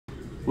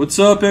What's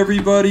up,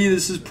 everybody?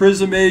 This is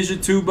Prizm Asia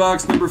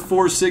 2-box number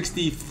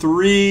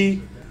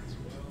 463.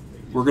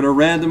 We're going to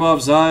random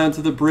off Zion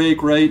to the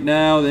break right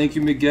now. Thank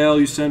you, Miguel.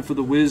 You sent for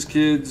the Whiz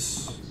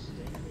Kids.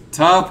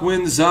 Top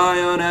win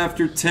Zion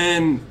after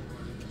 10.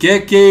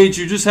 Get Gauge.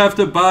 You just have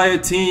to buy a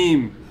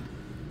team.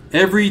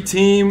 Every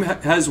team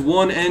has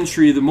one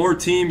entry. The more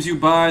teams you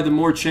buy, the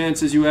more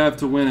chances you have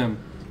to win them.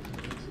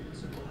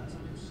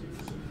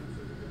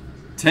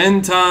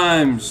 10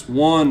 times.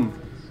 1,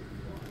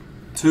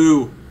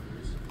 2,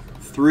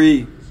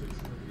 3,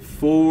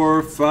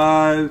 4,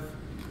 5,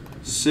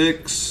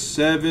 6,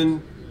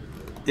 7,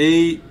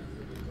 8,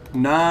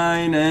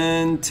 9,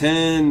 and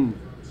 10.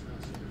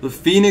 The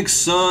Phoenix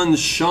Suns,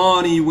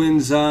 Shawnee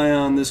wins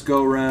Zion this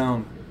go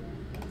round.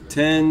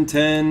 10,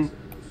 10.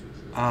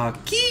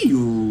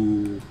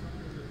 Akiyu.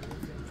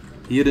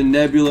 He had a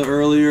Nebula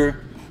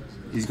earlier.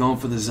 He's going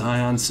for the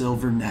Zion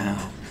Silver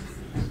now.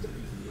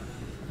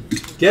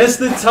 Guess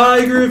the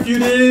Tiger if you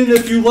didn't.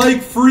 If you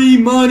like free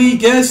money,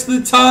 guess the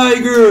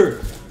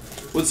Tiger.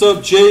 What's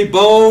up, Jay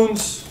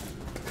Bones?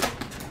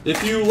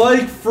 If you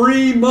like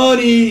free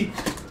money,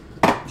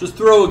 just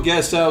throw a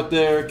guess out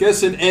there.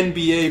 Guess an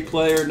NBA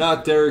player,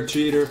 not Derek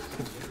Jeter.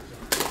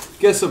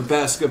 Guess a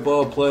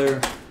basketball player.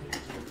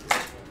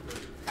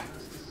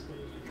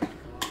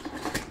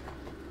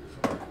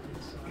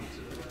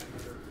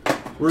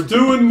 We're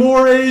doing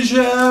more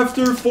Asia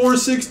after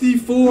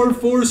 464,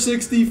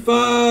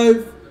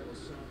 465.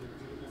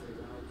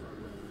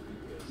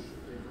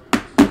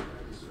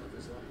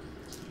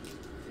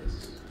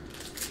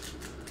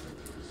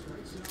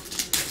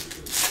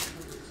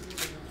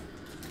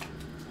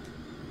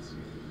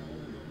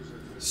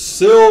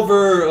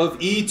 Silver of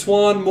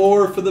Etwan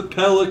Moore for the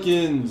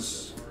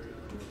Pelicans.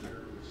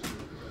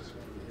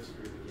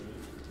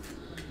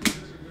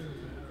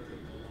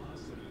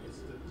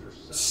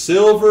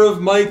 Silver of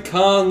Mike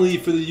Conley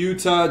for the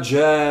Utah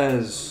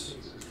Jazz.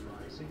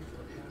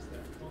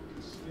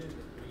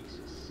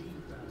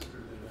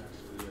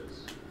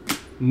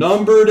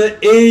 Number to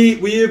 8,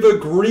 we have a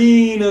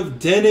green of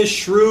Dennis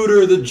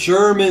Schroeder, the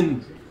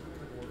German,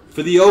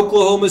 for the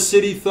Oklahoma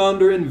City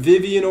Thunder, and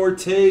Vivian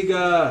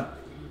Ortega.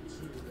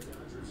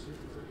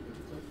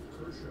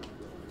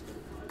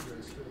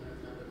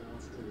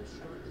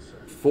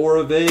 4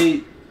 of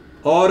 8.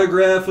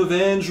 Autograph of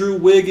Andrew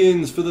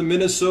Wiggins for the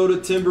Minnesota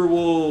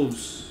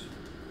Timberwolves.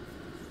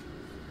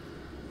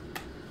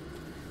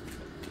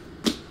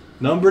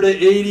 Number to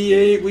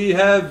 88, we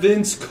have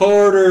Vince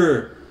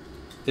Carter,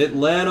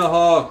 Atlanta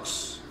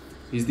Hawks.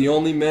 He's the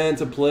only man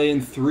to play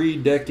in 3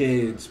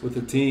 decades with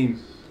a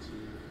team.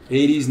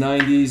 80s,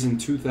 90s,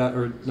 and 2000,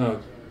 or no,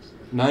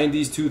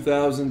 90s,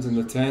 2000s, and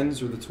the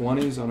 10s or the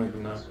 20s. I don't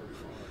even know.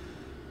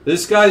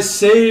 This guy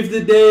saved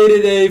the day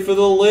today for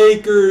the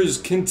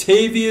Lakers.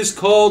 Kentavious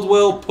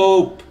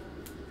Caldwell-Pope.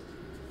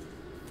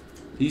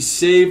 He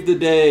saved the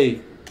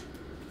day.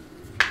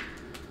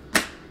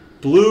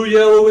 Blue,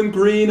 yellow, and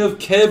green of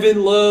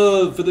Kevin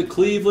Love for the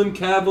Cleveland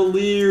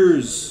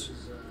Cavaliers.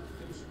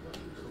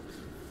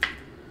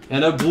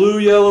 And a blue,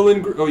 yellow,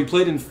 and green. Oh, he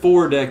played in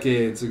 4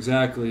 decades.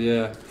 Exactly,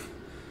 yeah.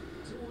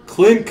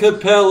 Clint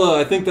Capella.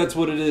 I think that's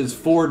what it is.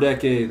 4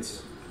 decades.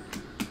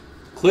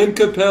 Clint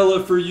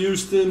Capella for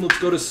Houston. Let's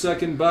go to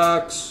second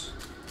box.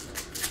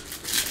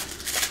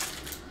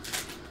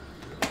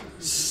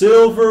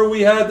 Silver,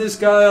 we had this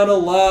guy on a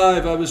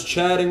live. I was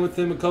chatting with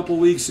him a couple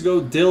weeks ago.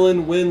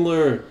 Dylan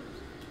Windler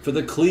for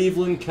the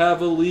Cleveland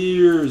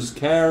Cavaliers.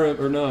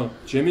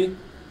 Jimmy?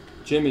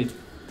 Jimmy.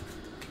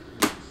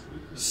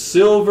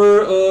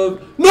 Silver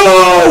of...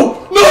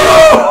 No!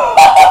 No!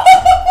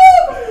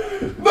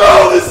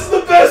 No! This is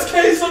the best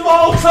case of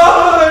all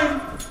time!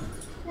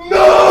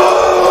 No!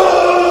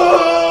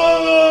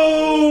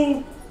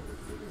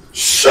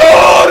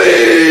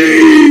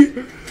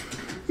 Shawnee!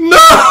 No!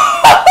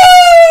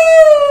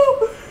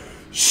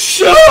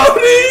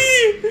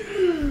 Shawnee!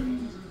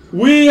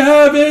 We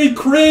have a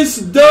Chris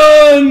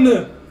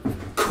Dunn!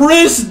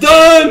 Chris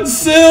Dunn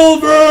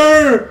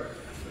Silver!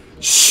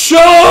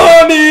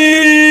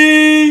 Shawnee!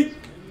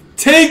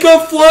 Take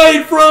a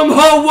flight from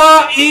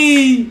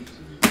Hawaii!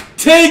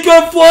 Take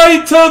a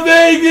flight to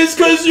Vegas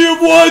because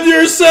you've won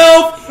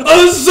yourself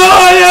a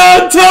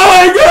Zion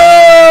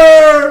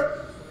Tiger!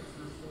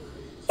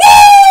 Woo!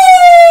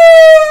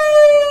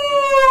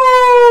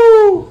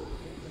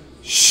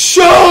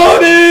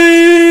 Shawnee!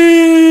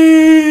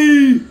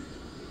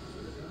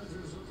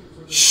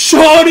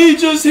 Shawnee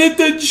just hit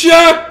the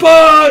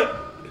jackpot!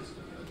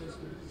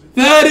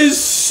 That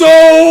is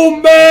so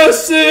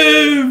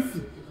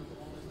massive!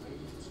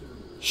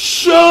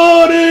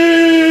 Shawnee!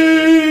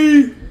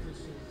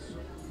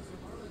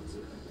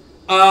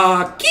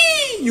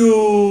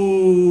 Akiyu!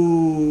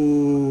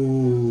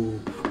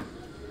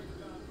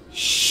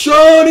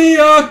 Shawnee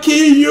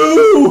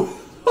Akiyu!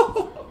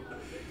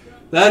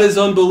 That is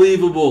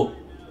unbelievable.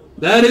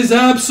 That is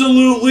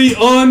absolutely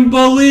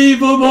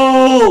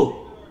unbelievable!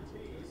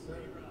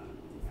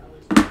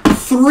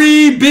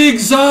 3 big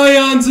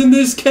Zions in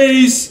this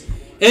case,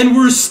 and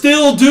we're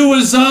still due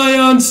a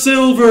Zion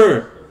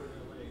Silver.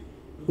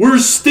 We're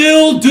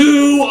still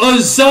due a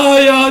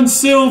Zion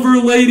Silver,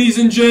 ladies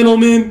and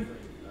gentlemen.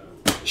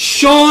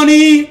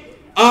 Shawnee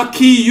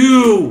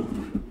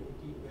Akiyu.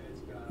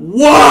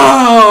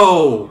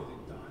 Wow!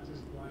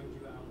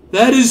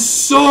 That is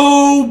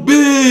so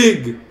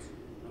big.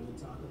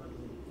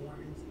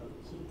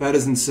 That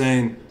is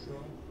insane.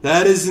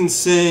 That is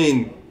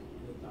insane.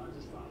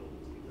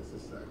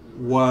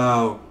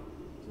 Wow.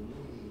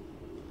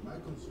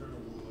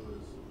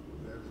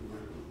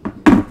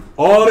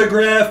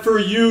 Autograph for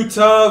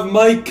Utah of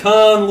Mike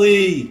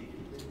Conley.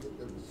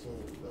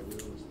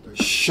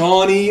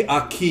 Shawnee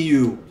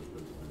Akiyu.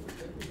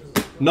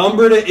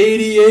 Number to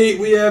 88,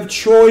 we have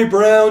Troy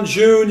Brown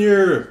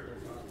Jr.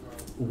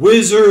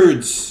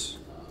 Wizards.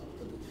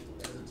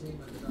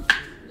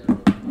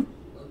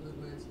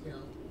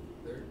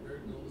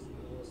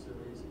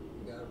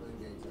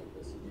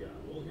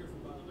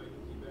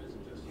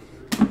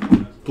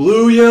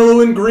 Blue,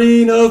 yellow, and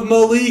green of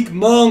Malik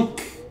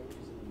Monk.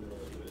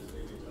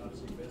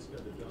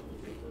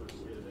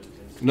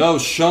 No,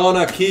 Sean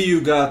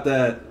Akiyu got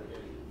that.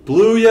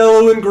 Blue,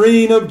 yellow, and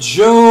green of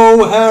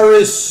Joe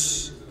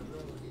Harris.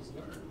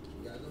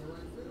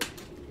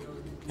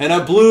 And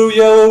a blue,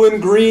 yellow,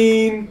 and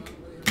green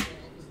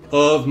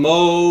of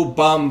Mo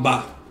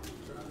Bamba.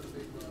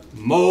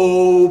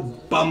 Mo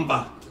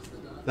Bamba.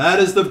 That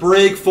is the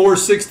break.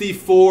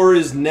 464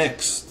 is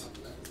next.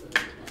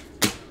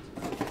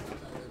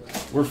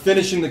 We're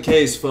finishing the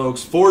case,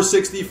 folks.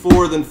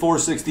 464, then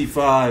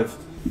 465.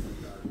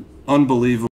 Unbelievable.